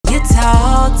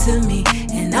to me,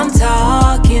 and I'm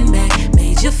talking back.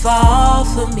 Made you fall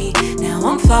for me, now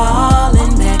I'm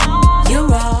falling back.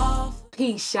 You're off.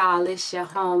 Peace, y'all. It's your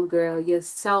homegirl, your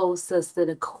soul sister,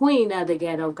 the queen of the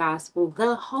ghetto gospel,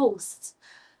 the host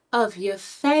of your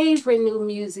favorite new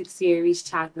music series,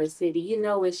 Chocolate City. You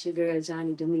know it's your girl,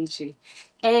 Johni Demeatri.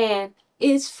 And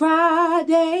it's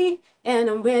Friday,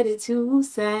 and I'm ready to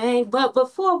sing. But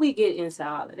before we get into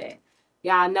all of that,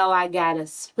 y'all know I got a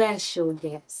special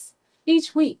guest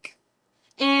each week.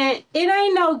 And it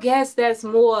ain't no guest that's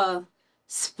more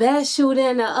special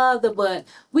than the other, but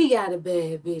we got a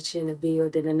bad bitch in the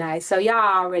building tonight. So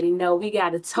y'all already know we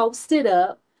got to toast it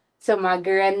up to my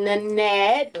girl,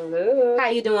 Nanette. Hello. How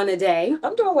you doing today?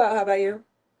 I'm doing well. How about you?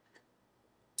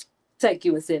 Take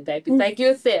you a sip, baby. Take you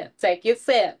a sip. Take you a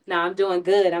sip. No, I'm doing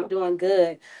good. I'm doing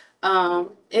good.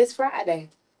 It's Friday.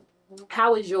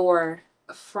 How was your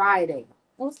Friday?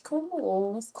 It was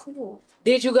cool. It was cool.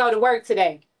 Did you go to work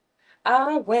today?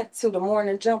 I went to the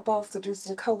morning jump off to do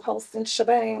some co-hosting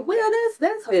shebang. Well,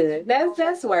 that's good.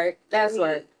 That's work. That's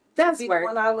work. That's work.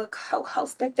 When I look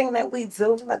co-hosting thing that we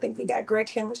do, I think we got great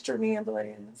chemistry, me and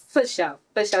Blaze. For sure.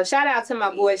 For sure. Shout out to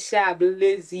my boy Shy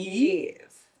Blizzy.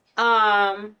 Yes.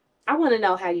 I want to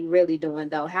know how you really doing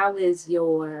though. How is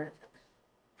your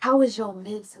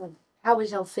mental? How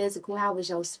is your physical? How is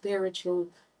your spiritual?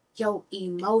 Your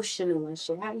emotional and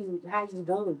shit. How you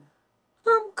doing?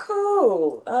 I'm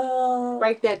cool.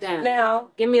 Break that down. Now,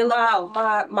 Give me a little.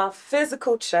 my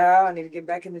physical child, I need to get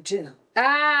back in the gym.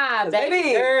 Ah,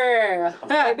 baby girl.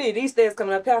 Baby, these days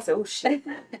coming up here, I said, oh shit.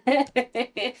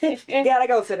 Gotta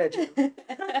go to the gym.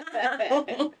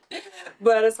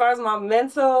 But as far as my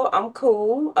mental, I'm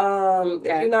cool. If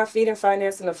you're not feeding,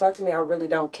 financing, or fucking me, I really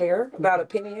don't care about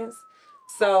opinions.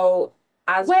 So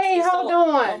wait, hold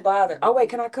on. Don't bother. Oh wait,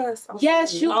 can I cuss?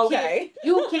 Yes, you can.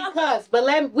 You can cuss,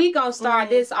 but we gonna start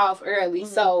this off early.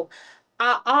 So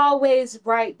I always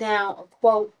write down a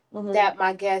quote that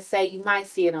my guests say. You might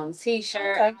see it on a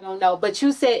t-shirt. Okay. I don't know. But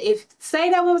you said say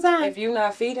that one more time. If you're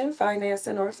not feeding,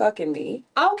 financing, or fucking me.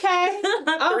 Okay.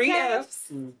 3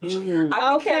 F's.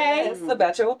 Okay. It's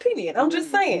about your opinion. I'm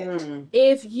just saying.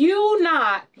 If you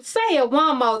not, say it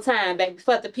one more time, baby,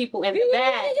 for the people in the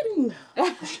back.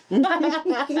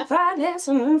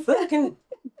 Financing and fucking.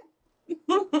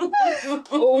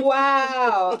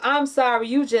 Wow. I'm sorry.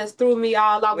 You just threw me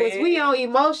all off. Was we on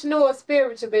emotional or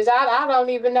spiritual, bitch? I don't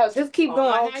even know. Just keep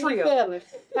going. How you feeling?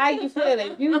 How you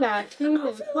feeling? You not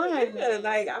feeling fine.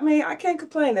 Like, I mean, I can't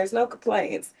complain. There's no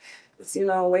complaints. Just,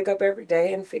 wake up every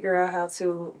day and figure out how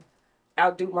to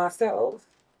outdo myself.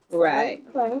 Right.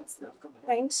 No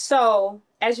complaints. So,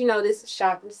 as you know, this is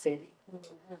Chocolate City.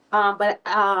 But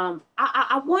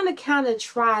I want to kind of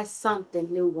try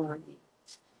something new on you.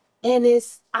 And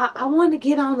I want to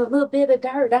get on a little bit of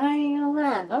dirt. I ain't gonna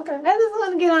lie. Okay. I just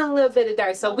want to get on a little bit of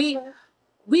dirt. So we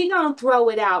gonna throw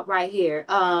it out right here.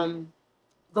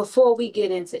 Before we get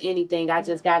into anything, I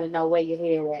just gotta know where your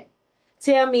head at.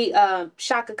 Tell me,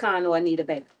 Chaka Khan or Anita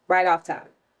Baker, right off top.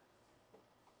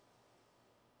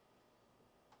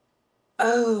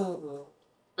 Oh.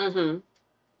 I'm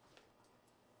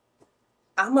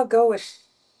gonna go with.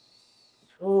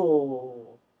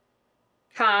 Oh.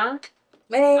 Huh?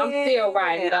 Man, I'm still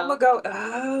writing. I'm gonna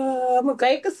go.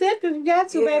 Take a sip if you got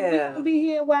to, baby. We gonna be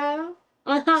here a while.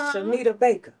 Shanita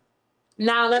Baker.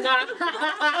 No. No.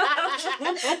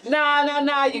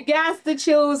 You got to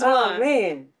choose one. Oh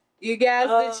man, you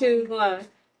got to choose one.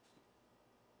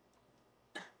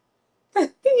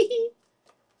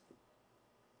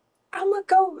 I'm gonna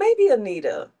go maybe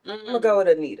Anita. I'm gonna go with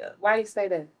Anita. Why do you say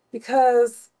that?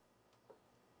 Because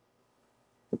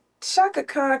Chaka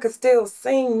Khan could still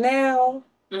sing now.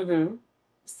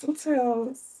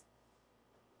 Sometimes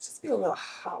just be a little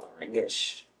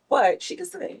hollering-ish. But she can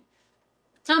sing.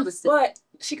 But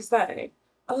she can sing.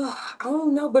 I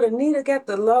don't know, but Anita got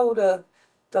the low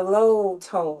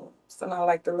tones. And I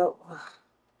like the low.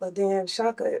 But then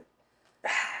Chaka,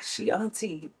 she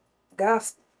auntie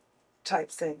gospel type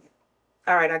singing.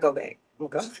 All right, I go back. I'm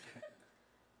gonna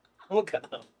go. Who?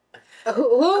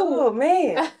 Oh,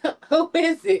 man. Who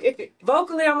is it?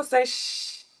 Vocally, I'm going to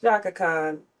say Chaka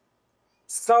Khan.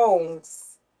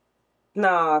 Songs.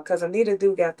 Nah, because Anita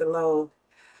do got the low.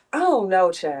 I don't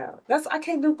know, child. I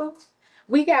can't do both.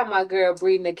 We got my girl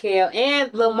Bree Nicole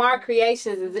and Lamar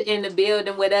Creations is in the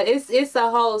building with us. It's a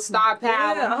whole star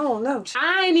power. Yeah, I don't know.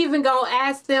 I ain't even going to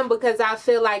ask them because I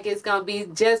feel like it's going to be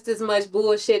just as much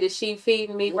bullshit as she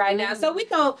feeding me right now. So we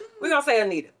gonna say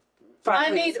Anita.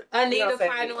 Anita,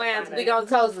 final answer. We're going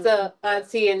to toast to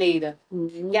Auntie Anita.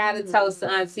 Gotta toast to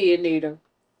Auntie Anita.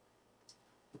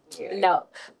 Yeah. No.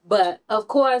 But, of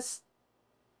course,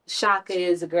 Chaka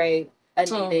is a great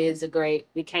Anita is a great.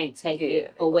 We can't take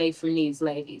it away from these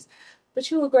ladies, but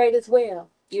you were great as well.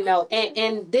 You know,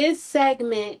 and this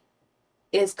segment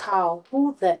is called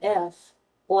 "Who the F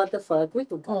or the Fuck." We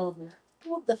can go.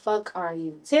 Who the fuck are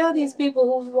you? Tell these people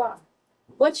who you are,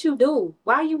 what you do,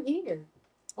 why you here.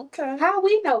 Okay. How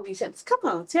we know each other? Come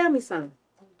on, tell me something.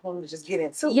 Want to just get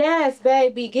into it? Yes,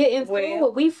 baby, get into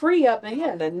it. We free up in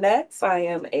here. Nanette. I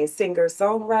am a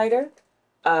singer-songwriter.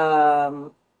 I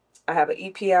have an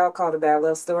EP out called A Bad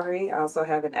Love Story. I also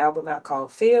have an album out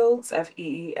called Fields,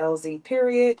 Feelz,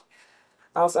 period.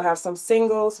 I also have some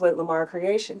singles with Lamar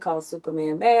Creation called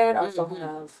Superman Mad. I also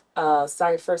have a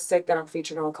Cypher Sick that I'm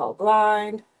featured on called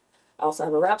Blind. I also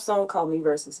have a rap song called Me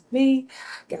Versus Me.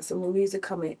 Got some new music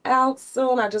coming out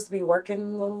soon. I just be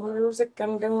working on music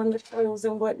and doing the shows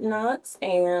and whatnot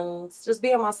and just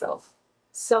being myself.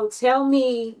 So tell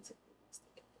me,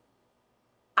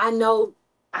 I know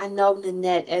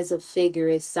Nanette as a figure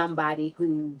is somebody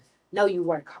who know you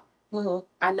work hard.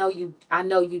 I know you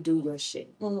do your shit.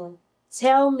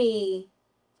 Tell me,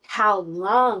 how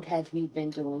long have you been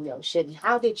doing your shit, and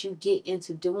how did you get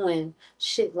into doing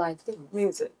shit like this?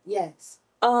 Music. Yes.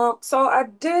 So I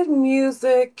did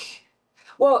music.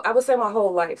 Well, I would say my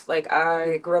whole life. Like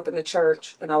I grew up in the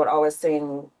church, and I would always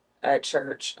sing at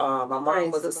church. My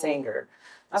mom was a singer,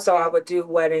 so I would do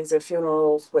weddings and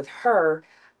funerals with her.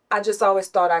 I just always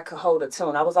thought I could hold a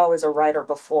tune. I was always a writer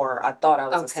before I thought I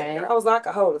was a singer. I was like, I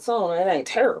could hold a tune. It ain't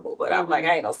terrible, but I'm like,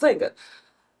 I ain't no singer.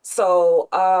 So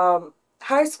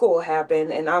high school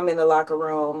happened, and I'm in the locker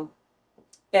room,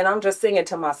 and I'm just singing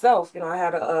to myself. You know, I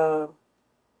had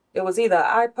it was either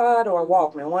an iPod or a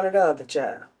Walkman, one or the other,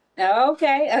 child.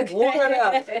 Okay. One or the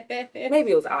other.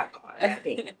 Maybe it was an iPod, I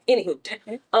think.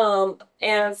 Anywho,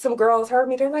 and some girls heard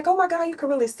me. They're like, oh my God, you can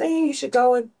really sing. You should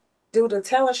go and do the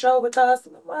talent show with us.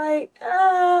 And I'm like,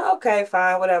 okay,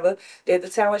 fine, whatever. Did the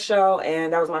talent show,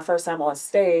 and that was my first time on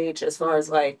stage as far as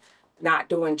like not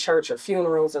doing church or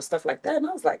funerals or stuff like that. And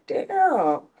I was like, damn,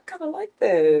 I kind of like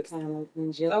this. So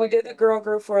we did the girl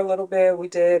group for a little bit. We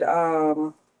did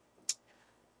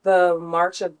the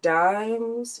March of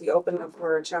Dimes. We opened up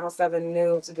for Channel 7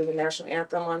 News to do the national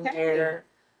anthem on there.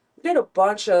 We did a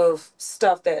bunch of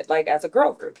stuff that, like, as a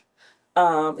girl group.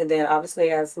 And then,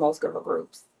 obviously, as most girl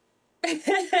groups, we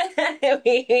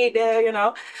did, you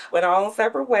know, went our own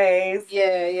separate ways.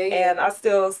 Yeah. And I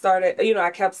still started, you know,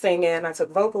 I kept singing. I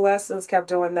took vocal lessons, kept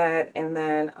doing that. And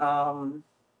then I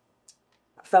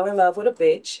fell in love with a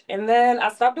bitch. And then I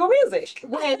stopped doing music.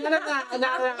 Wait, no.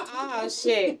 Oh,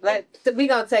 shit. We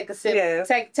gonna take a sip. Yeah.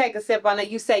 Take a sip on it.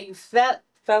 You say you fell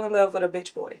in love with a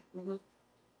bitch boy.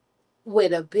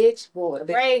 With a bitch boy.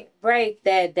 Break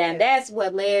that down. That's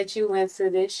what led you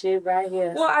into this shit right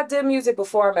here. Well, I did music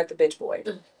before I met the bitch boy.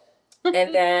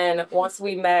 And then once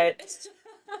we met...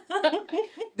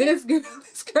 This girl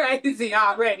is crazy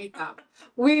already.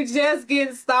 We just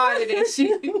getting started and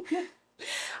she...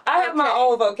 I have my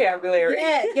own vocabulary.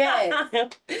 Yeah.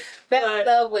 Fell in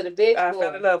love with a bitch boy. I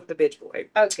fell in love with the bitch boy.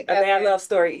 Okay. A Bad Love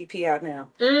Story EP out now.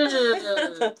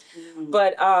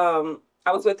 But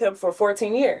I was with him for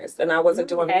 14 years and I wasn't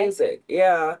doing music.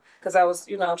 Yeah. Because I was,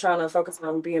 you know, trying to focus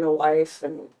on being a wife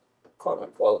and quote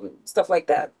unquote and stuff like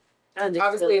that.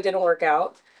 Obviously it didn't work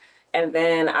out. And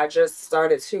then I just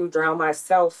started to drown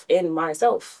myself in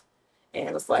myself.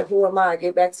 And it's like, who am I?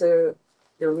 Get back to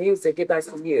your music, get back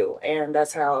to you. And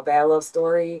that's how A Bad Love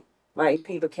Story, my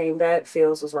EP became that.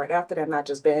 Fields was right after that, and I've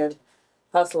just been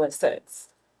hustling since.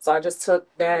 So I just took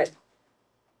that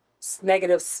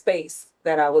negative space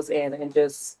that I was in and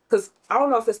just, because I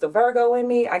don't know if it's the Virgo in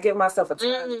me, I give myself a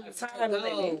time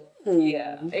limit.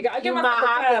 Yeah. I give myself a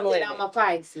time limit. I'm a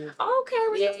Pisces. Okay,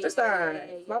 we're sister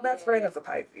signs. My best friend is a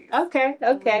Pisces. Okay,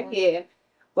 yeah.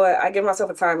 But I give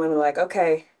myself a time limit, like,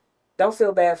 okay, don't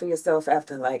feel bad for yourself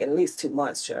after like at least 2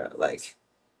 months, child. Like,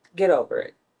 get over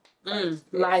it. Like,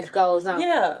 life goes on.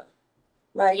 Yeah.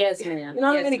 Like, yes, ma'am. You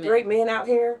know how many great men out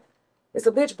here? It's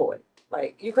a bitch boy.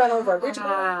 Like, you crying over a bitch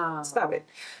boy? Stop it.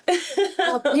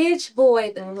 A bitch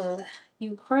boy.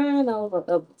 You crying over,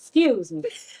 excuse me.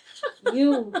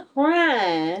 You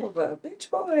crying over a bitch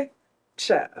boy?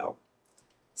 Child.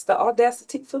 It's the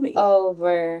audacity for me.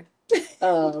 Over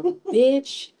a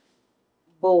bitch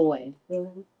boy.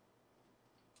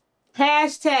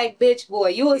 Hashtag bitch boy.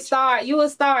 You will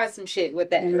start some shit with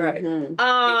that.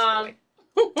 Right.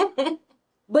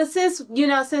 But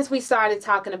since we started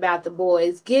talking about the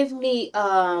boys, give me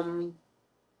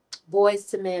Boys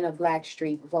to Men of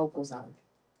Blackstreet vocals on it.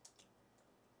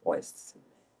 Boys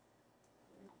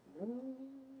to Men.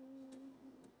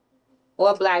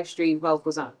 Or Blackstreet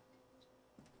vocals on it.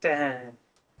 Damn.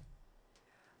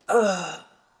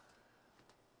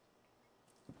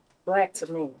 black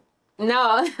to me.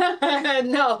 No,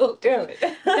 no, Damn it.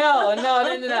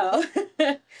 no.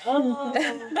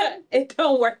 It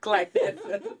don't work like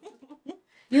that.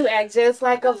 You act just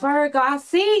like a Virgo. I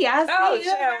see you.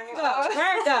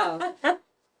 Virgo.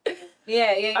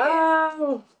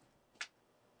 Yeah.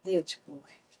 Bitch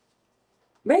boy.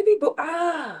 Maybe, but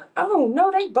I don't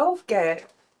know. They both got.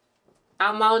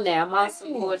 I'm on there. I'm on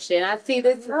some bullshit. I see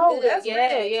this. No, good. that's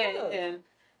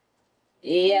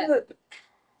Yeah. Good.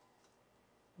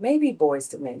 Maybe Boys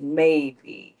to Men.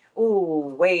 Maybe.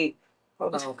 Ooh, wait.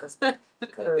 Hold on, cause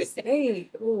they.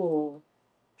 Ooh.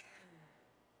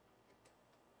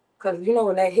 Cause you know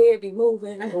when that head be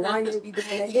moving, the one head be doing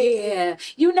that head. Yeah.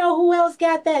 You know who else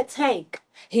got that Tank?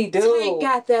 He do. Tank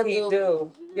got that He little.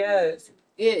 do. Yes.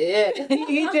 Yeah.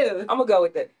 He do. I'm gonna go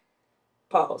with the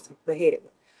pause. The head.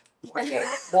 Okay.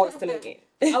 Boys to Men.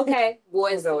 Okay.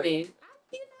 Boys to Men.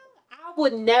 I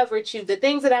would never choose the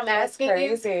things that I'm asking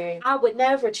you. I would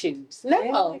never choose. No,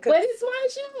 yeah, but it's my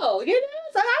show, you know.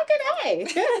 So how can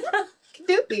I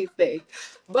do these things?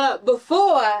 But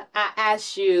before I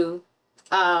ask you,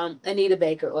 Anita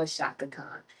Baker or Shaka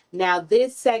Khan. Now,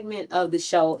 this segment of the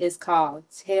show is called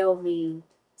 "Tell Me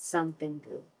Something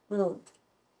Good."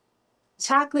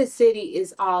 Chocolate City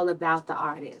is all about the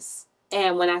artist,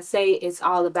 and when I say it's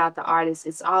all about the artist,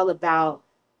 it's all about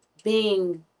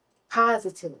being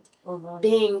positive.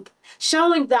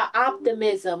 Showing the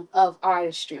optimism of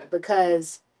artistry,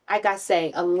 because like I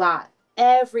say a lot,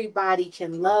 everybody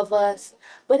can love us,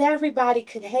 but everybody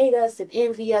could hate us and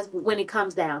envy us when it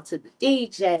comes down to the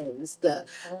DJs, the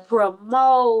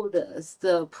promoters,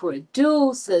 the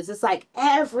producers. It's like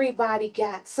everybody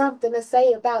got something to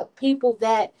say about people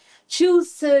that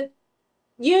choose to,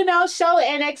 you know, show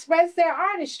and express their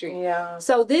artistry. Yeah.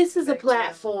 So this is a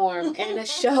platform and a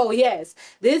show. Yes,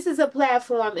 this is a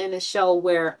platform and a show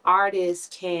where artists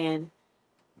can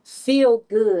feel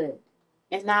good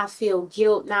and not feel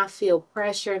guilt, not feel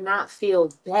pressure, not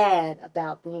feel bad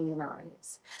about being an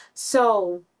artist.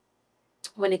 So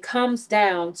when it comes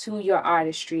down to your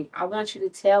artistry, I want you to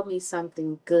tell me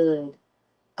something good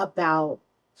about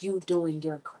you doing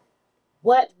your craft.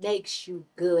 What makes you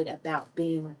good about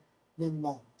being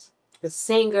Nanette? The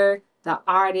singer, the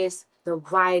artist, the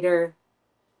writer,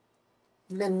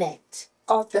 Nanette.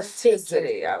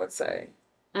 Authenticity, I would say.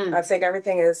 I think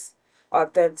everything is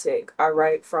authentic. I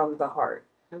write from the heart.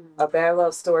 A Bad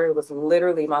Love Story was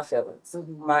literally my feelings.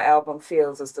 My album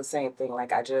Feels is the same thing.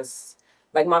 Like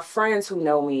like my friends who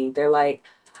know me, they're like,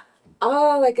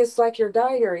 oh, like it's like your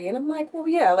diary. And I'm like, well,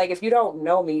 yeah, like if you don't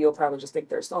know me, you'll probably just think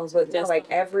they're songs. But just like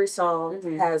every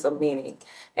song has a meaning.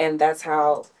 And that's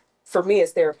how, for me,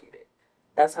 it's therapeutic.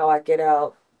 That's how I get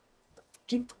out.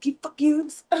 Keep fuck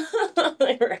yous.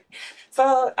 Right.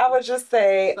 So I would just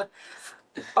say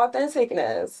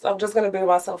authenticness. I'm just going to be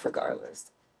myself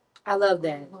regardless. I love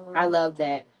that. I love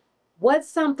that. What's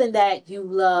something that you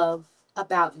love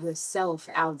about yourself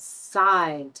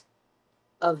outside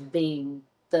of being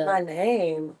my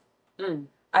name?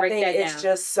 I think it's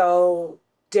just so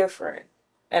different.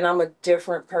 And I'm a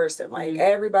different person. Like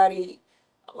everybody,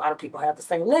 a lot of people have the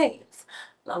same names.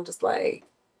 And I'm just like,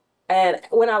 and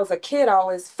when I was a kid, I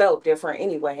always felt different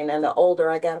anyway. And then the older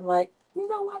I got, I'm like, you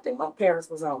know, I think my parents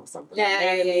was on something.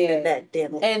 That,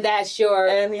 damn it. And that's your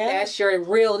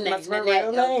real name. That's my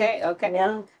real name. Okay.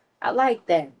 Yeah. I like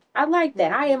that.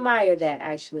 I admire that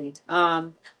actually.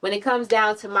 When it comes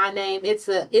down to my name, it's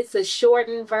a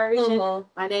shortened version.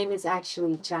 My name is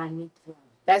actually Johni.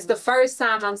 That's the first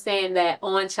time I'm saying that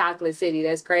on Chocolate City.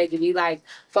 That's crazy. We like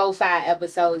 4-5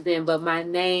 episodes in, but my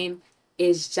name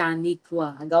is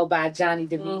Johniqua. I go by Johni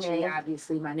Demeatri.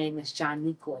 Obviously, my name is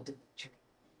Johniqua Demeatri.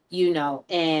 You know,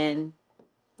 and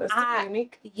that's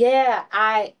unique. Yeah,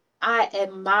 I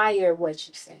admire what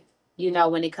you say. You know,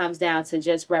 when it comes down to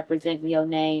just representing your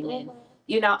name and,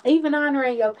 you know, even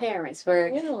honoring your parents for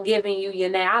giving you your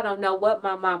name. I don't know what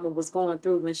my mama was going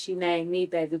through when she named me,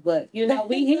 baby, but, you know,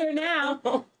 we here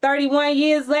now. 31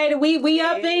 years later, we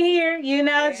up in here, you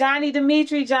know, Johni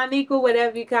Demeatri, Johniqua,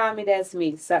 whatever you call me, that's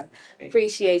me. So,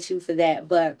 appreciate you for that.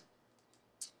 But,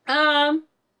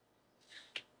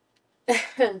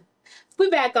 we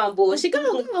back on bullshit.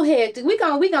 Go ahead. We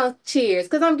gonna cheers,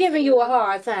 because I'm giving you a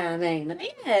hard time, ain't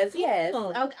it? Yes.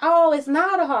 Oh, it's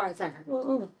not a hard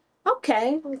time.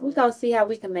 Okay. We're gonna see how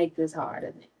we can make this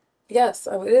harder. Yes,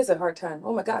 it is a hard time.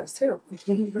 Oh my God, it's terrible.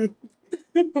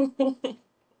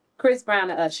 Chris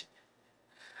Brown or Usher?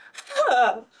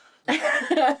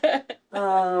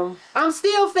 I'm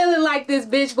still feeling like this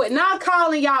bitch, but not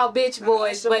calling y'all bitch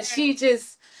boys, but she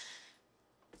just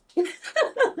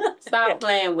stop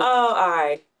playing with. Oh, all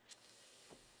right.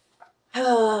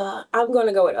 I'm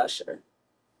gonna go with Usher.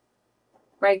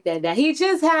 Break that down. He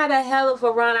just had a hell of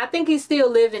a run. I think he's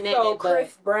still living in So it.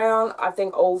 Chris Brown, I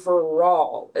think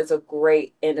overall is a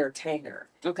great entertainer.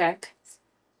 Okay.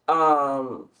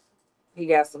 He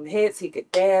got some hits. He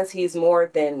could dance. He's more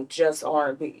than just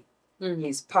R&B. Mm-hmm.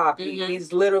 He's poppy. Mm-hmm.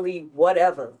 He's literally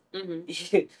whatever.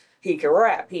 Mm-hmm. He can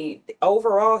rap.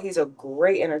 Overall, he's a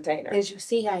great entertainer. Did you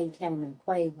see how he came in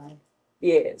Quavo?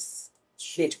 Yes,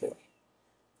 bitch boy.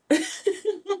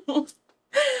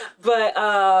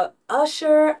 But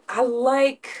Usher, I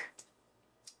like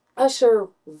Usher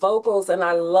vocals, and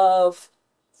I love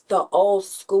the old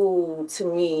school, to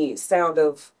me, sound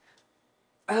of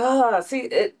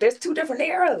there's two different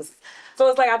eras. So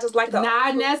it's like I just like the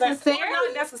Not necessarily.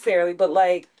 Not necessarily, but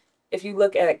like if you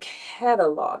look at a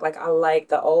catalog, like I like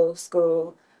the old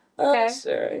school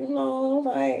Usher, you know,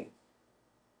 like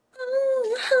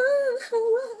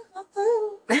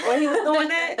when he was doing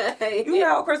that, you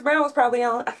know, Chris Brown was probably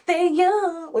on I Stay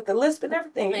Young with the lisp and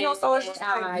everything, you know, so it's just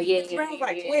like Chris Brown was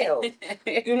like 12,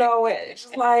 you know, it's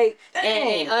just like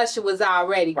and Usher was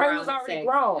already grown. He was already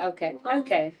grown.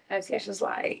 Okay. It's just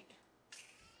like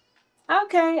I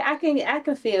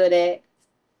can feel that.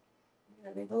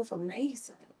 Yeah, they both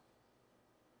amazing.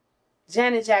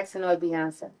 Janet Jackson or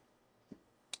Beyonce.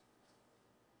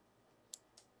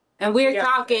 And we're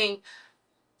talking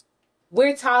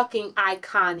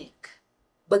iconic.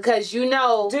 Because you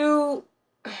know, dude,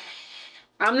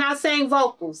 I'm not saying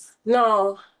vocals.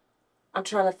 No. I'm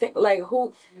trying to think like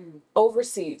who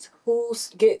overseas, who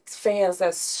gets fans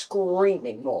that's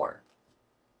screaming more.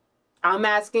 I'm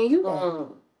asking you that.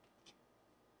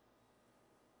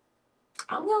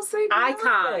 I'm gonna say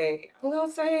Icon. I'm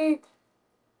gonna say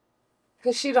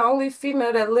because she's the only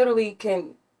female that literally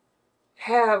can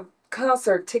have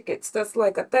concert tickets that's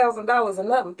like $1,000 and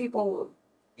nothing. People,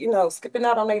 you know, skipping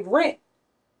out on their rent.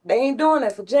 They ain't doing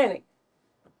that for Janet.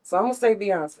 So I'm gonna say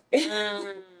Beyonce.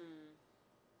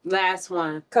 Last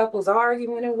one. Couples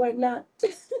arguing and whatnot.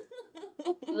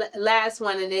 Last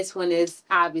one, and this one is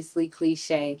obviously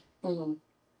cliche.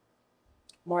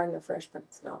 Martin the Fresh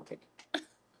Prince. No, I'm kidding.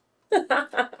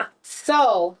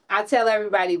 So I tell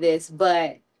everybody this,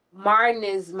 but Martin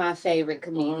is my favorite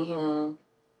comedian.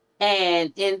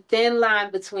 And in Thin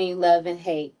Line Between Love and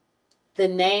Hate, the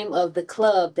name of the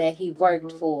club that he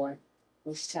worked for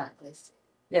was Chocolate City.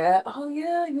 Yeah. Oh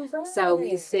yeah, you're right. So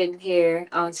he's sitting here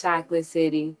on Chocolate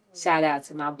City. Shout out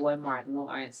to my boy Martin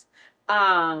Lawrence.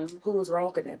 Who's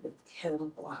wrong with that?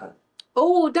 Him or her?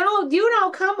 Oh,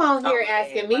 don't come on here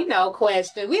asking me no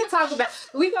question. We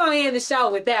gonna end the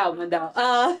show with that one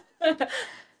though.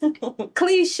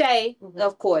 Cliche,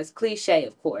 of course.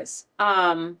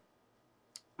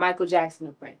 Michael Jackson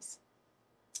and Prince.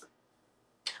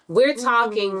 We're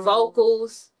talking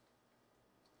vocals,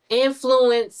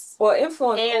 influence. Well,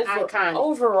 influence and iconic.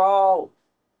 Overall,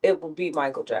 it would be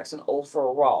Michael Jackson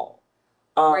overall.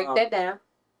 Break that down.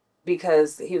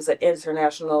 Because he was an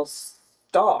international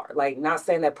star. Like, not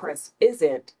saying that Prince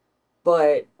isn't,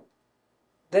 but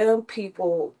them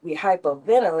people we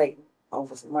hyperventilate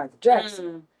over Michael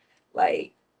Jackson.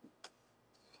 Like,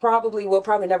 we'll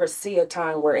probably never see a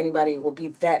time where anybody will be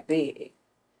that big.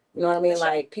 You know what I mean?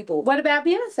 Like, people. What about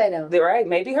Beyonce though? They're right.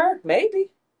 Maybe her. Maybe.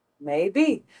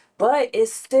 But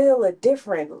it's still a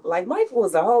different, like Michael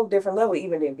was a whole different level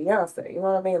even than Beyonce. You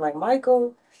know what I mean? Like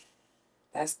Michael,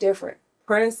 that's different.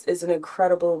 Prince is an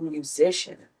incredible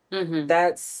musician.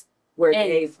 That's where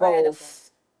they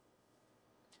both,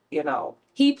 you know.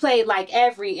 He played like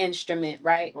every instrument,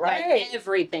 right? Right. Like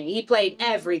everything. He played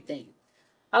everything.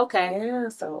 Okay. Yeah,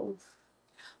 so.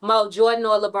 Mo, Jordan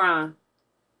or LeBron?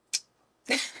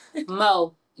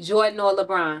 Mo, Jordan or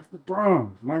LeBron?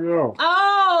 LeBron, my girl.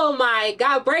 Oh my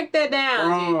God, break that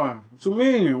down. What you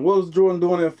mean? What was Jordan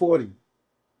doing at 40?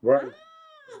 Right.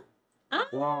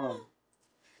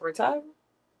 Retired?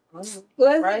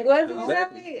 Right?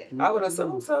 Exactly. I would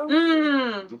assume so.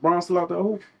 LeBron still out there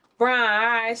hoop. Bron, all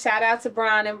right. Shout out to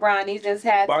Bron and Bron. He just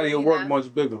had body of work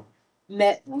much bigger.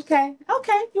 Okay.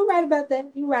 You're right about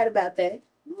that. You're right.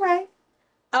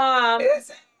 The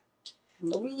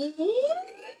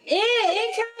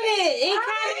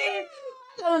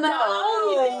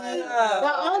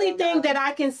only thing that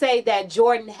I can say that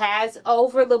Jordan has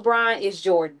over LeBron is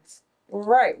Jordan's.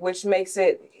 Right, which makes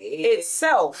it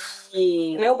itself.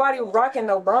 Nobody rocking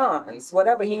no bronze,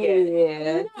 whatever he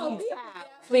is. Yeah.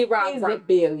 He's a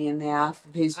billionaire.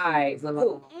 His How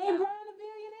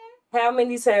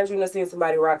many times you done seen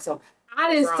somebody rock some?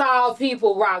 I didn't saw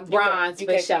people rock bronze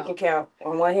for sure. You can count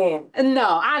on one hand.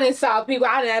 No, I didn't saw people.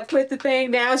 I didn't put the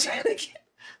thing down.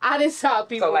 I didn't saw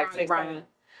people rock bronze.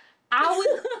 I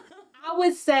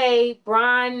would say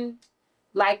Bron,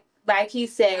 like like he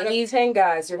said, Out of 10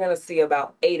 guys, you're gonna see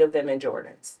about 8 of them in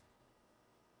Jordans.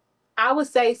 I would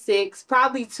say 6,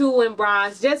 probably 2 in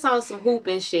bronze, just on some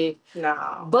hooping shit.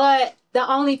 No. But the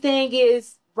only thing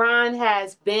is, Ron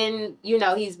has been, you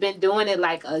know, he's been doing it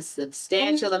like a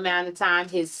substantial amount of time.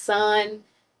 His son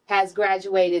has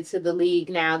graduated to the league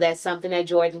now. That's something that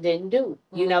Jordan didn't do,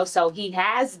 you know, so he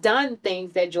has done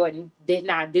things that Jordan did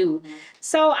not do.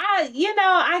 So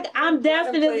I'm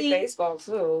definitely played baseball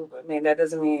too. I mean, that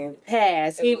doesn't mean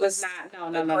he was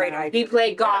not no. He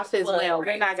played golf as well.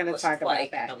 We're not going to talk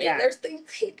about that. I mean, there's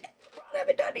things he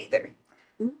haven't done either.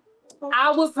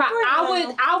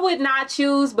 I would not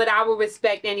choose, but I would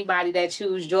respect anybody that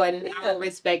choose Jordan. Yeah. I would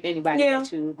respect anybody that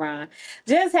choose Ron.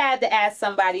 Just had to ask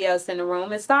somebody else in the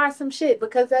room and start some shit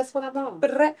because that's what I'm on.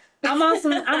 I'm on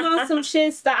some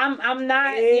shit. I'm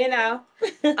not, you know.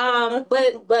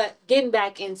 But getting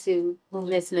back into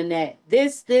Miss Nanette,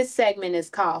 this segment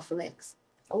is called Flex.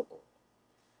 Oh.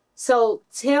 So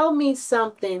tell me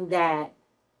something that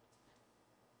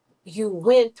you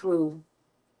went through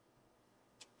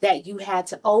that you had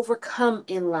to overcome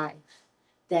in life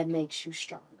that makes you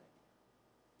stronger.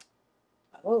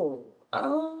 Oh,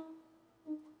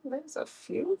 there's a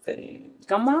few things.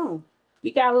 Come on.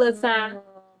 You got a little time.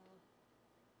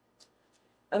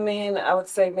 I mean, I would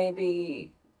say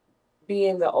maybe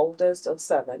being the oldest of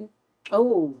 7.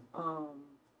 Oh.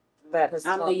 That has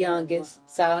I'm the youngest,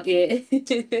 so yeah.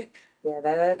 Yeah,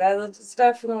 that has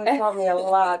definitely taught me a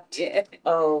lot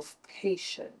of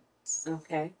patience.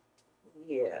 Okay.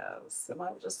 Yes, and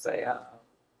I would just say,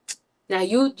 now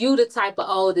you the type of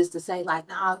oldest to say like,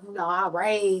 nah, you know, I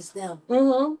raised them.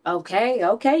 Mm-hmm. Okay,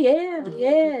 yeah.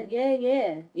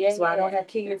 So I don't have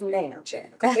kids now,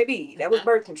 Jack. Baby, that was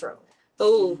birth control.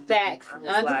 Ooh, facts.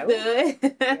 Understood.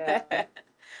 Like,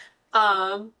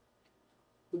 yeah.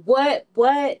 What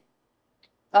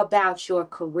about your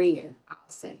career? I'll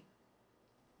say,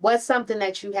 what's something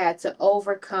that you had to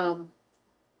overcome?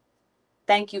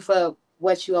 Thank you for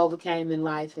what you overcame in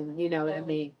life, and you know what I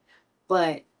mean.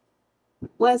 But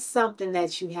what's something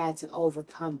that you had to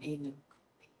overcome in you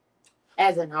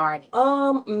as an artist?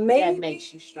 Maybe that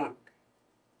makes you strong.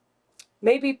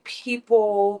 Maybe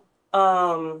people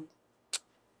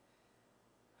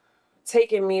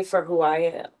taking me for who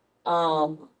I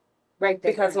am.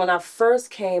 Because when I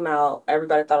first came out,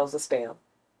 everybody thought it was a spam.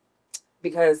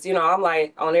 Because, you know, I'm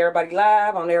like on everybody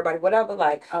live, on everybody whatever,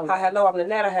 like, hi, hello, I'm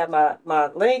Nanette, I have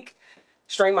my link,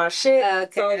 stream my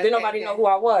shit. So then nobody know who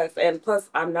I was. And plus,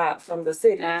 I'm not from the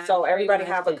city. So everybody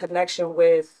have a connection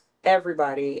with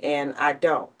everybody, and I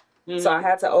don't. So I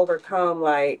had to overcome,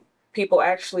 like, people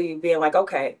actually being like,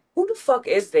 okay, who the fuck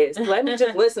is this? Let me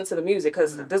just listen to the music,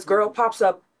 because this girl pops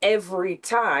up every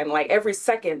time. Like, every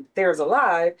second there's a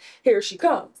live, here she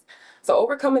comes. So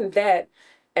overcoming that,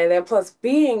 and then plus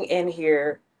being in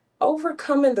here,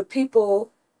 overcoming the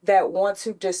people that want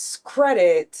to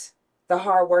discredit the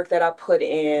hard work that I put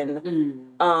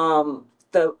in,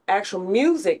 the actual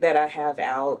music that I have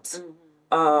out,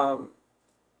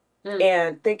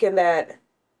 and thinking that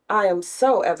I am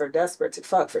so ever desperate to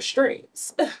fuck for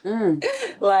streams.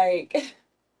 Like,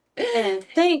 and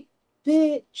think,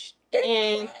 bitch,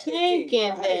 and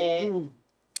thinking that.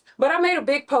 But I made a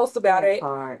big post about it,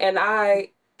 and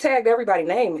I tagged everybody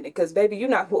name in it, because baby, you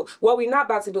not what we not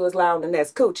about to do is lie on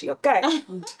Nanette's coochie, okay?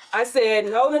 I said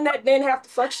no, Nanette didn't have to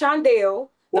fuck Shondell.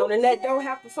 No, Nanette don't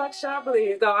have to fuck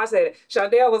Chambly. No, I said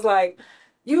Shondell was like,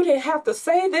 you didn't have to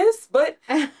say this, but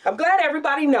I'm glad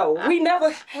everybody know. We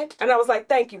never, and I was like,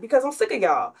 thank you, because I'm sick of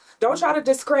y'all. Don't try to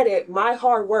discredit my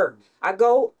hard work. I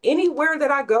go, anywhere that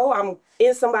I go, I'm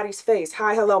in somebody's face.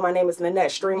 Hi, hello, my name is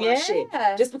Nanette, stream my shit.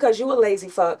 Just because you a lazy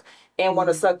fuck and want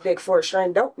to suck dick for a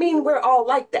stream, don't mean we're all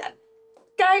like that,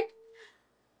 okay?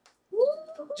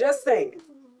 Just saying.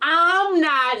 I'm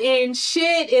not in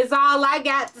shit is all I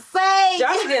got to say.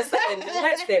 Johni didn't say it.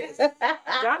 Nanette did.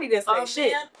 Johni didn't say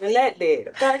shit. Nanette did.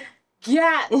 Okay?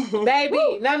 Yeah,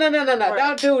 baby. No. Right.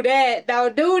 Don't do that.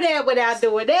 Don't do that without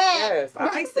doing that. Yes,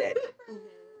 I said it.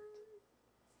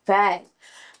 Fact.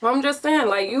 I'm just saying,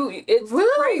 like, it's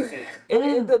crazy.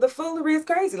 The foolery is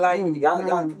crazy. Like, y'all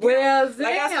well,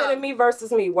 like I said, in Me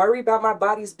Versus Me, worry about my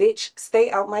bodies, bitch. Stay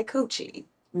out my coochie.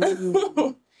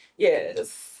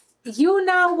 Yes. You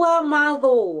know what, my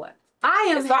lord?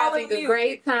 I am having a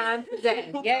great time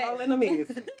today. Yeah. All in the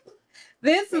music.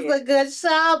 This is a good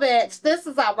show, bitch. This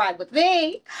is all right with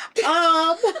me.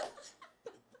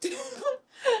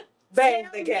 Bang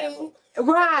the gavel.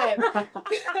 Right.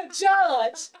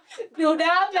 Judge, do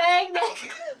not bang that.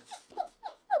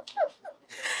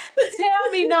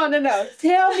 Tell me, no.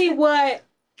 Tell me what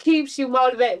keeps you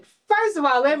motivated. First of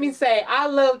all, let me say, I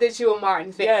love that you're a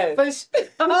Martin fan. Yes. For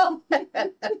sure.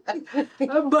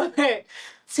 But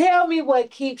tell me what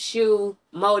keeps you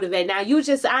motivated. Now, I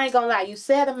ain't gonna lie, you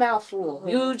said a mouthful.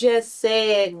 You just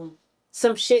said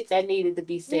some shit that needed to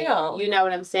be said. Yeah. You know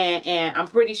what I'm saying? And I'm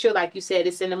pretty sure, like you said,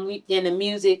 it's in the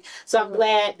music. So I'm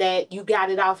glad that you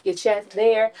got it off your chest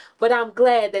there. But I'm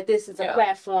glad that this is a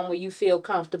platform where you feel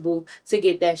comfortable to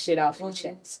get that shit off your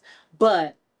chest.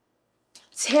 But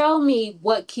tell me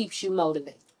what keeps you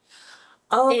motivated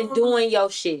in doing your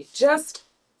shit. Just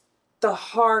the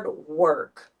hard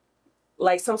work.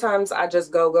 Like sometimes I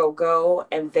just go,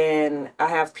 and then I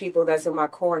have people that's in my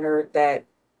corner that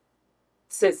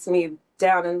sits me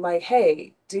down and like,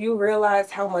 hey, do you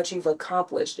realize how much you've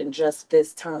accomplished in just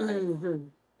this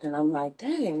time? And I'm like,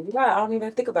 dang, I don't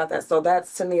even think about that. So that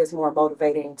to me is more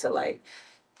motivating to like,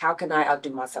 how can I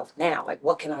outdo myself now? Like,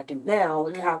 what can I do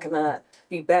now? How can I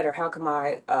be better? How can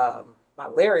my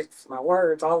lyrics, my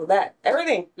words, all of that,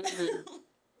 everything.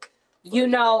 You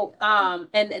know,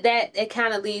 and that it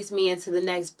kind of leads me into the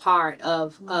next part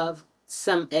of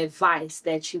some advice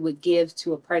that you would give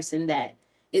to a person that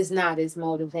is not as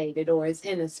motivated or is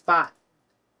in a spot,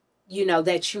 you know,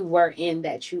 that you were in,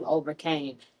 that you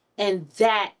overcame. And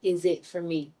that is it for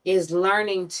me, is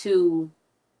learning to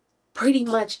pretty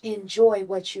much enjoy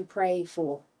what you prayed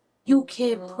for. You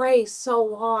can pray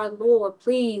so hard, Lord,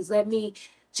 please let me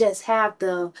just have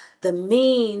the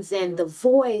means and the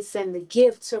voice and the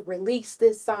gift to release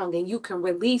this song. And you can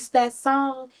release that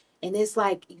song, and it's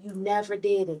like you never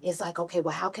did it. It's like, okay,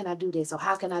 well, how can I do this? Or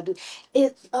how can I do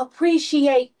it?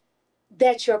 Appreciate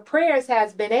that your prayers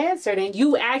has been answered and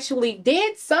you actually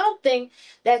did something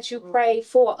that you prayed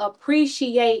for.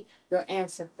 Appreciate your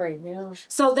answer prayer. Yeah.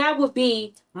 So that would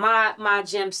be my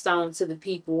gemstone to the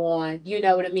people on, you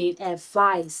know what I mean,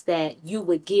 advice that you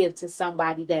would give to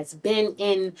somebody that's been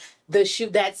in the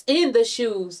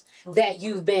shoes that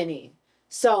you've been in.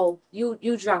 So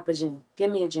you drop a gem. Give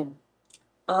me a gem.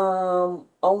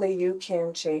 Only you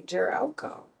can change your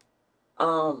outcome.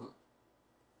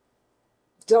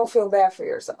 Don't feel bad for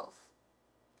yourself.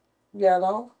 You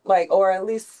know? Like, or at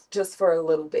least just for a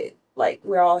little bit. Like,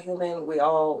 we're all human. We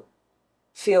all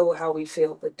feel how we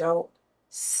feel, but don't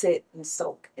sit and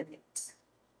soak in it.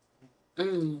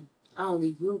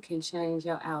 Only you can change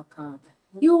your outcome.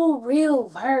 You real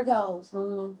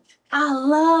Virgos. I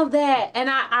love that. And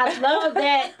I love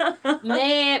that,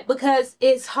 man, because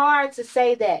it's hard to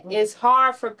say that. It's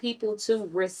hard for people to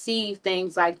receive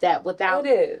things like that without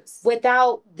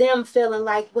them feeling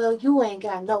like, well, you ain't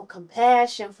got no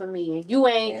compassion for me. And you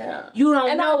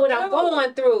don't know what I'm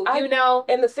going through, you know?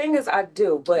 And the thing is, I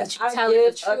do, but I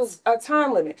give a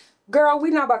time limit. Girl, we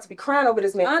not about to be crying over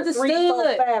this man for 3,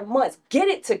 4, 5 months. Get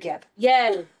it together.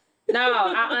 Yeah. No,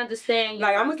 I understand you.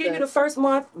 Like, I'm going to give you the first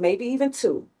month, maybe even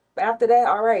 2. But after that,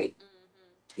 all right.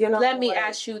 You know. Let me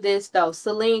ask you this, though.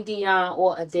 Celine Dion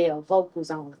or Adele,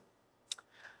 vocals only?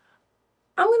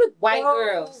 I'm going to White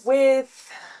girls. I'm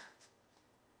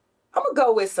going to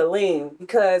go with Celine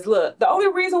because, look, the only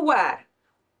reason why,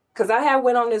 because I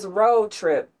went on this road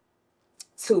trip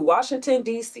to Washington,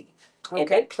 D.C., and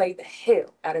they played the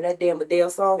hell out of that damn Adele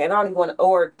song, and I don't even want to,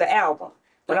 or the album.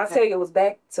 When I tell you it was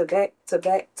back to back to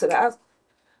back to the album,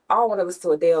 I don't want to listen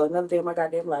to Adele another day in my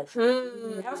goddamn life.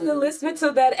 After listening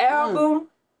to that album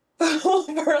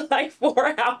for like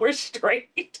 4 hours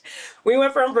straight, we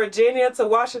went from Virginia to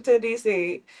Washington,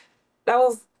 D.C. That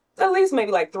was at least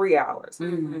maybe like 3 hours.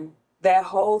 That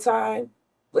whole time,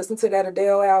 listen to that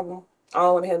Adele album, I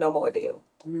don't want to hear no more Adele.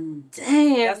 Damn,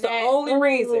 that's the only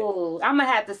reason. I'm gonna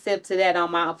have to sip to that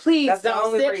on my own. Please that's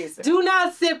don't sip. Reason. Do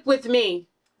not sip with me.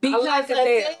 Because I like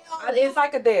Adele. I just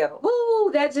like Adele.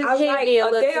 Woo, that just hit me a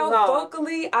little Adele too hard.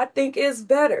 Vocally, I think is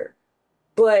better,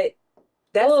 but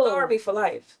that scarred me for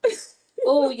life.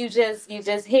 Oh, you just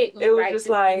hit me. It was just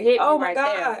like, oh my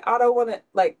God, there. I don't want to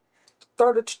like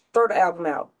throw the album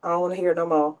out. I don't want to hear it no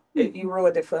more. You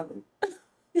ruined it for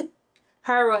me.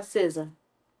 Her or SZA?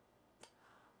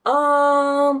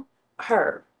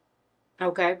 Her.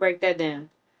 Okay, break that down.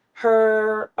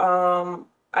 Her,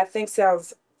 I think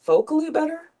sounds vocally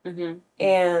better.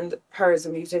 And her as a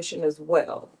musician as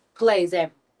well. Plays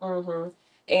everything.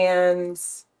 And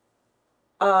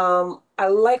I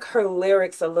like her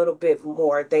lyrics a little bit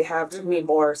more. They have to me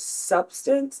more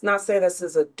substance. Not saying that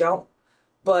SZA don't,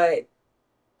 but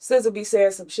SZA be saying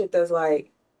some shit that's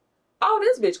like, oh,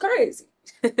 this bitch crazy.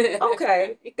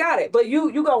 Okay, got it. But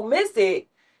you gonna miss it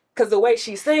because the way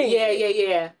she sings.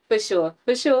 Yeah. For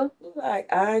sure.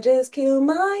 Like, I just killed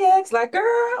my ex. Like,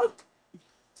 girl.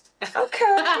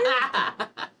 Okay.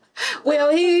 Well,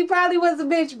 he probably was a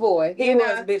bitch boy. He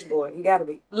was a bitch boy. He gotta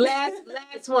be.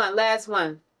 Last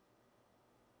one.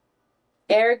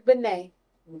 Eric Benet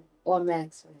or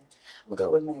Maxwell? I'm gonna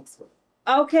go with Maxwell.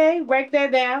 Okay, break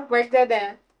that down. Break that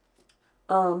down.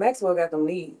 Maxwell got them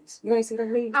leaves. You ain't see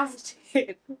them leaves? Oh,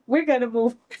 shit. We're gonna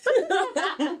move.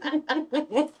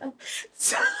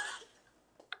 so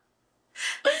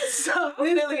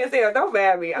silly as hell. Don't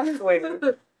bad me. I swear.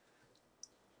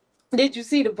 Did you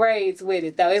see the braids with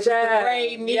it though? It was the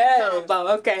braid knee combo.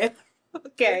 Okay.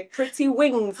 Okay. Pretty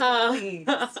wings. Please.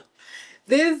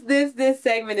 This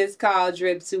segment is called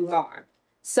Drip Too Hard.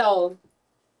 So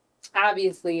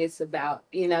obviously it's about,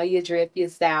 your drip, your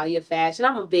style, your fashion.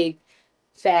 I'm a big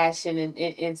fashion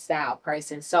and style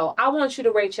person. So I want you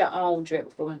to rate your own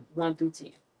drip from 1 through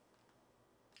 10.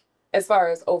 As far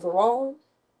as overall?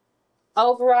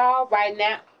 Overall, right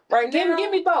now. Give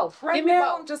me both. Right give me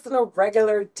now, both. I'm just in a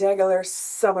regular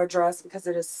summer dress because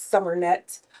it is summer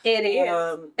net. It is.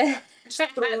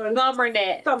 Summer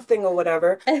net. Something or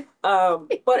whatever.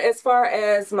 But as far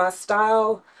as my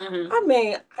style,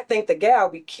 I think the gal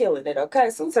be killing it, okay?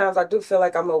 Sometimes I do feel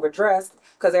like I'm overdressed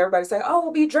because everybody say, oh,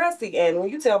 be dressy. And when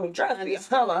you tell me dressy,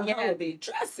 I'm gonna be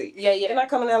dressy. Yeah. And I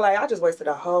come in there like, I just wasted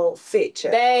a whole fit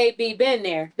check. Baby, been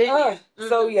there.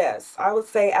 So yes, I would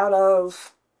say out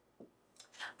of...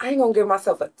 I ain't gonna give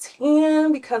myself a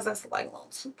 10 because that's like a little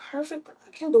too perfect, but I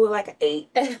can do it like an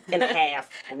 8.5.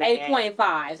 8.5.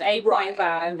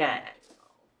 8.5. 9.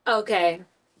 Okay.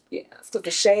 Yeah, so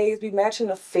the shades be matching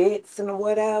the fits and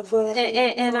whatever.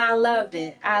 And I love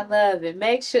it. I love it.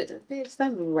 Make sure, bitch,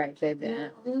 let me write that down.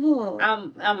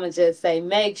 I'm gonna just say,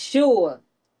 make sure.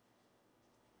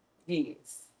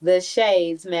 Yes. The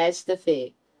shades match the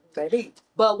fit. Baby.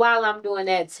 But while I'm doing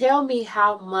that, tell me,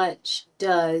 how much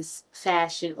does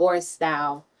fashion or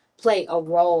style play a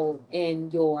role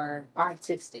in your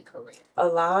artistic career? A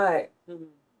lot.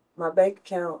 My bank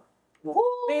account. Ooh.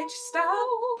 Bitch, stop.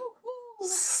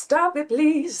 Stop it,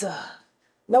 please.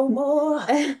 No more.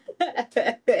 Yeah,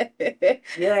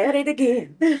 at it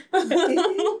again.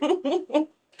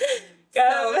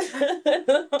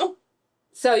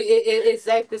 So it's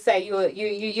safe to say you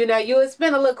would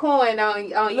spend a little coin on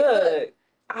Look,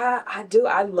 I do.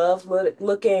 I love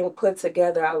looking put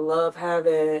together. I love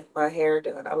having my hair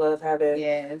done. I love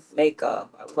having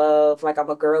makeup. I love, like, I'm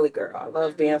a girly girl. I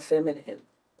love being feminine.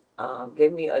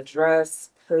 Give me a dress,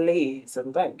 please,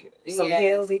 and thank you. Some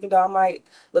heels, even though I might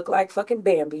look like fucking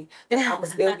Bambi, I'ma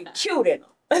still be cute in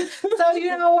them. So you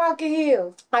don't walk in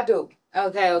heels? I do.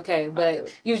 Okay,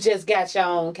 but you just got your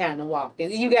own kind of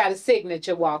walking. You got a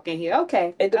signature walking here.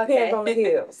 Okay. It depends on the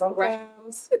heel.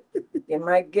 Sometimes you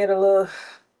might get a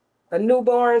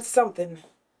newborn something.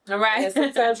 All right. And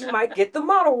sometimes you might get the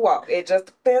model walk. It just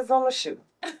depends on the shoe.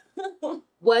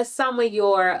 What's some of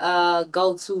your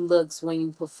go-to looks when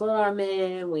you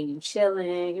performing, when you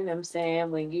chilling, you know what I'm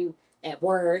saying, when you at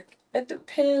work? It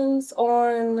depends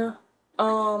on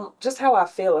just how I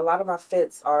feel. A lot of my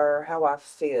fits are how I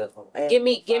feel. And give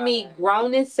me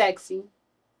grown and sexy.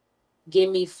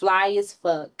 Give me fly as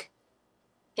fuck.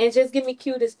 And just give me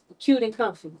cute and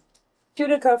comfy.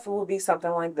 Cute and comfy will be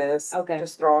something like this. Okay.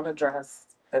 Just throw on a dress.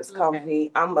 It's comfy.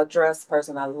 Okay. I'm a dress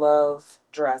person. I love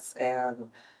dress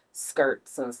and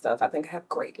skirts and stuff. I think I have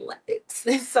great legs.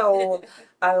 So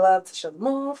I love to show them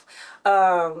off.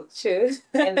 Sure.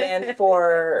 And then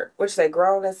for, what you say,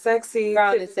 grown and sexy.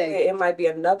 It might be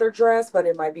another dress, but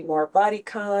it might be more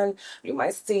bodycon. You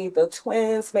might see the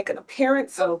twins make an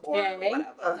appearance. Okay.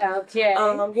 Okay.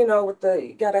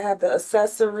 You gotta have the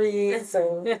accessories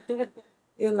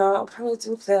and I'll probably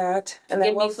do that. And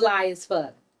give me fly as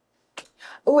fuck.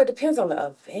 Oh, it depends on the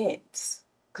event.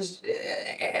 Because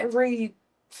every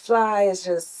fly is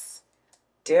just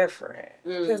different.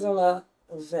 Depends on the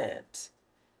event.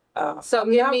 So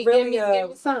give me some.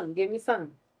 Give me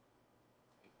some.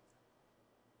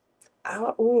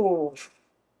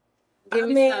 Give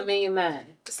me some in your mind.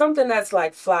 Something that's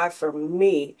like fly for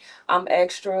me. I'm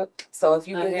extra. So if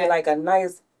you give me like a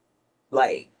nice,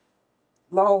 like,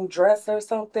 long dress or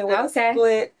something with a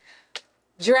split.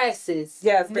 Dresses.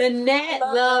 Yes. Nanette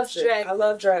loves dresses. I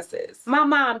love dresses. My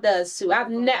mom does too.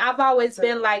 I've always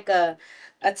been like a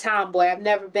tomboy. I've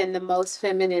never been the most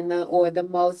feminine or the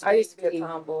most. I used to be a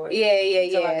tomboy.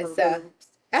 Yeah. So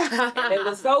and it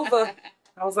was over.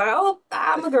 I was like, oh,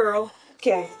 I'm a girl.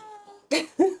 Okay.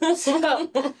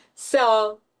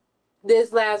 So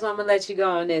this last one, I'm gonna let you go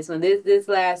on this one. This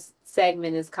last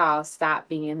segment is called "Stop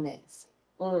Being Messy."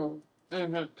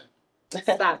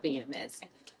 Stop being messy.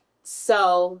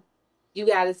 So you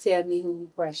gotta tell me who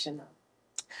you crushing on.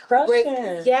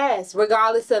 Yes,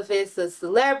 regardless if it's a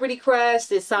celebrity crush,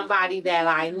 it's somebody that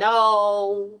I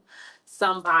know,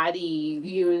 somebody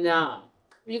you know.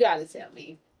 You gotta tell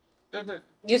me.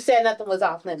 You said nothing was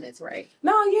off limits, right?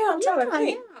 No, yeah, I'm trying to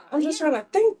think. Yeah, I'm just trying to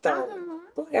think though.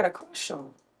 Who I got a crush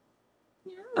on?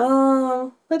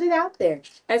 Put it out there.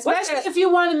 Especially if you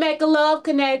want to make a love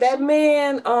connection. That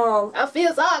man, I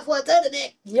feel sorry for the other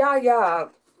day. Yeah.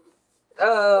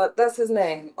 That's his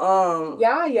name.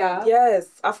 Yeah.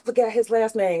 Yes, I forgot his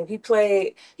last name. He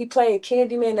played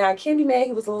Candyman. Now Candyman,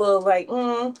 he was a little like,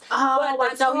 Oh,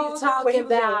 I know who you're talking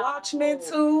about. Watchmen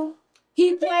too.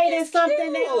 He played in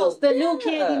something else. The new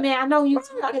Candyman. I know who you're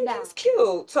talking about. He's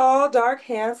cute, tall, dark,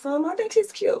 handsome. I think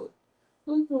he's cute.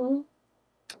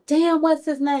 Damn, what's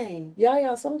his name?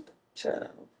 Yeah, something. Sure.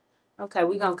 Okay,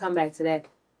 we're gonna come back to that.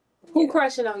 Who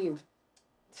crushing on you?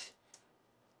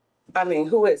 I mean,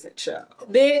 who is it, child?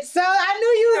 Bitch, so I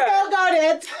knew you was gonna go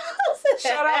there.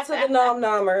 Shout out to the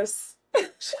nom-nommers.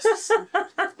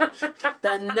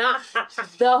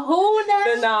 The who now?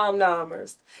 The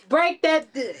nom-nommers. Break that.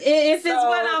 If it's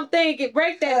what I'm thinking,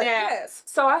 break that down. Yes.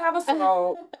 So I have a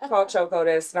song called Choco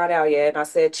that's not out yet, and I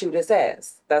said chew this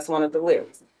ass. That's one of the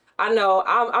lyrics. I know,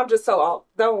 I'm just so off.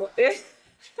 Don't. Yeah,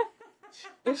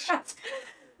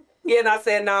 and I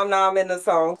said nom in the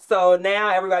song. So now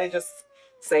everybody just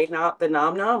say the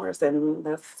nom-nommers, and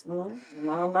that's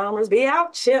nom-nommers be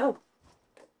out, chill.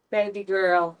 Baby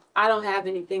girl, I don't have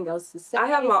anything else to say. I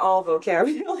have my own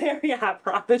vocabulary, I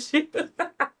promise you.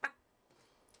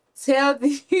 Tell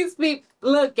these people,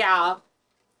 look y'all,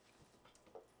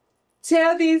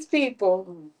 tell these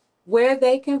people where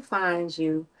they can find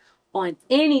you on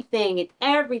anything and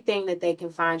everything that they can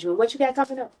find you. And what you got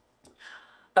coming up?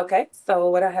 Okay, so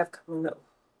what I have coming up?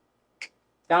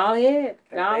 Go ahead.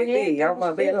 Baby, I'm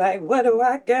gonna be like, what do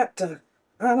I got to?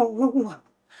 I don't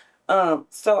know.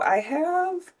 So I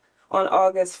have on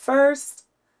August 1st,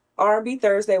 R&B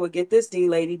Thursday with Get This D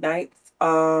Lady Night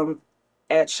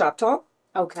at Shop Talk.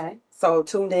 Okay. So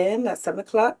tune in at 7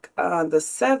 o'clock. The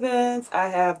 7th, I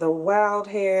have the Wild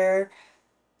Hair.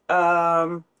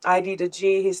 ID to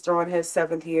G, he's throwing his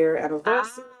 7th year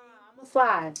anniversary. I'm gonna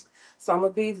fly. So I'm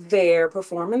gonna be there,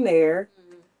 performing there.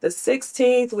 The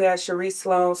 16th, we have Cherie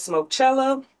Sloan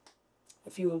Smokechella.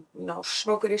 If you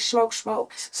smoke it,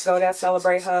 smoke. So that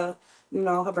celebrate her,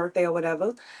 her birthday or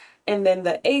whatever. And then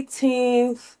the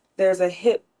 18th, there's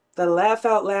the Laugh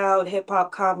Out Loud hip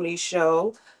hop comedy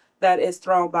show that is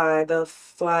thrown by the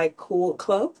Fly Cool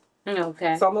Club.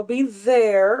 Okay. So I'm gonna be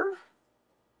there.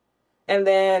 And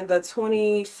then the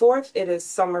 24th, it is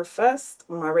Summerfest,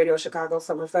 my Radio Chicago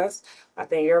Summerfest. I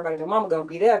think everybody and their mama gonna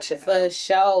be there, chick. For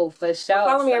sure.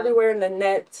 Follow me everywhere in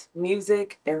Nanette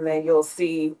Music, and then you'll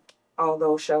see all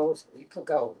those shows. You can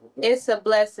go. It's a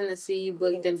blessing to see you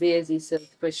booked and busy, so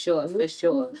for sure.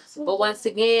 But once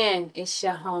again, it's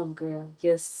your homegirl,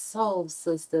 your soul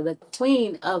sister, the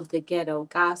queen of the ghetto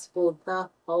gospel, the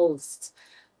host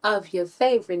of your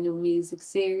favorite new music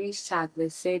series,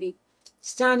 Chocolate City.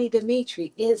 It's Johni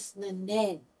Demeatri. It's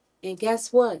Nanette. And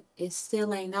guess what? It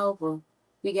still ain't over.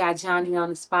 We got Johnny on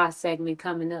the Spot segment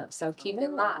coming up, so keep it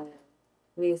locked.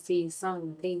 We'll see you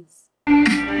soon. Peace.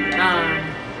 Yeah.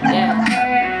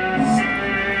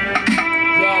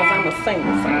 Because I'm a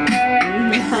singer.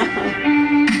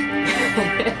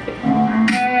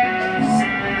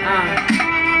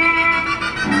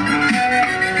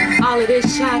 All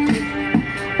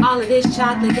of this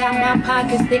chocolate got my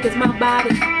pockets thick as my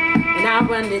body. And I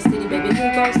run this city, baby,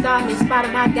 who gon' stop me? Spot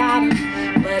him, I got him.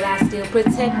 But I still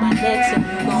protect my neck, so you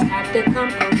gon' have to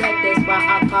come correct. That's why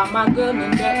I call my girl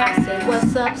Nanette. I said,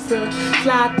 what's up, sir?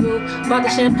 Fly through, brought the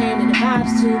champagne and the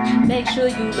vibes too. Make sure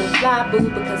you look fly, boo,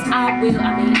 because I do.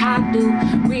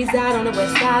 Reside on the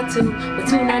west side too. With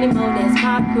 290 more, that's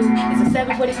my crew. It's a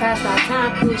 7:45 start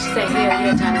time crew. She said, hell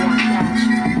yeah, Johnny, I got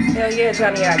you. Hell yeah,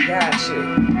 Johnny, I got you.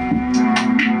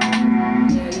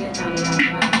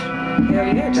 Hell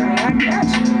yeah, Johnny, I got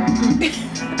you.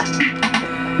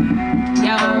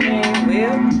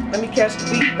 Well, let me catch the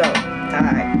beat though.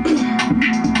 Alright.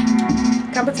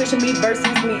 Competition me versus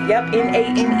me, yep,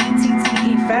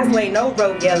 N-A-N-E-T-T-E. Fast lane, no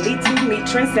road, yeah, lead to me.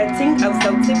 Trend setting, oh,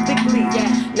 so typically.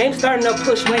 Yeah. Name starting to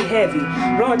push way heavy.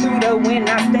 Blowing through the wind,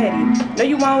 not steady. No,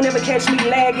 you won't ever catch me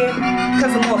lagging.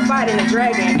 Cause I'm more fighting and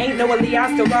dragging. Ain't no Ali,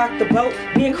 I still rock the boat.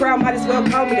 Me and crowd might as well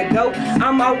call me the GOAT.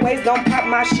 I'm always gon' pop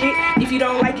my shit. If you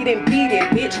don't like it, then beat it,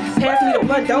 bitch. Pass me the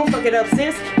blunt, don't fuck it up,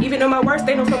 sis. Even though my worst,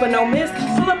 they don't fuck with no miss.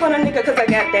 Pull up on a nigga cause I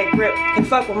got that grip. Can't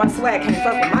fuck with my swag, can't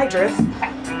fuck with my dress.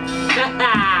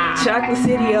 Chocolate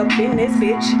City up in this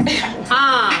bitch.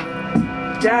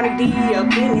 Johnny D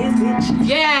up in his bitch.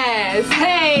 Yes,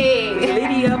 hey.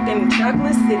 Liddy up in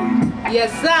Chocolate City.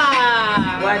 Yes, sir.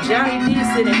 While Johnny D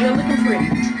sitting here looking pretty.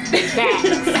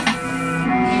 Facts.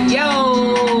 Yo.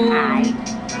 Hi.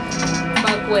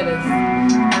 Fuck with us.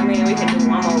 I mean, we can do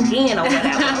one more again or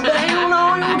whatever. But I don't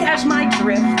know, you catch my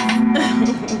drift.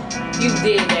 You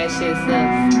did that shit,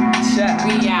 sis. Shut up.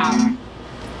 We out.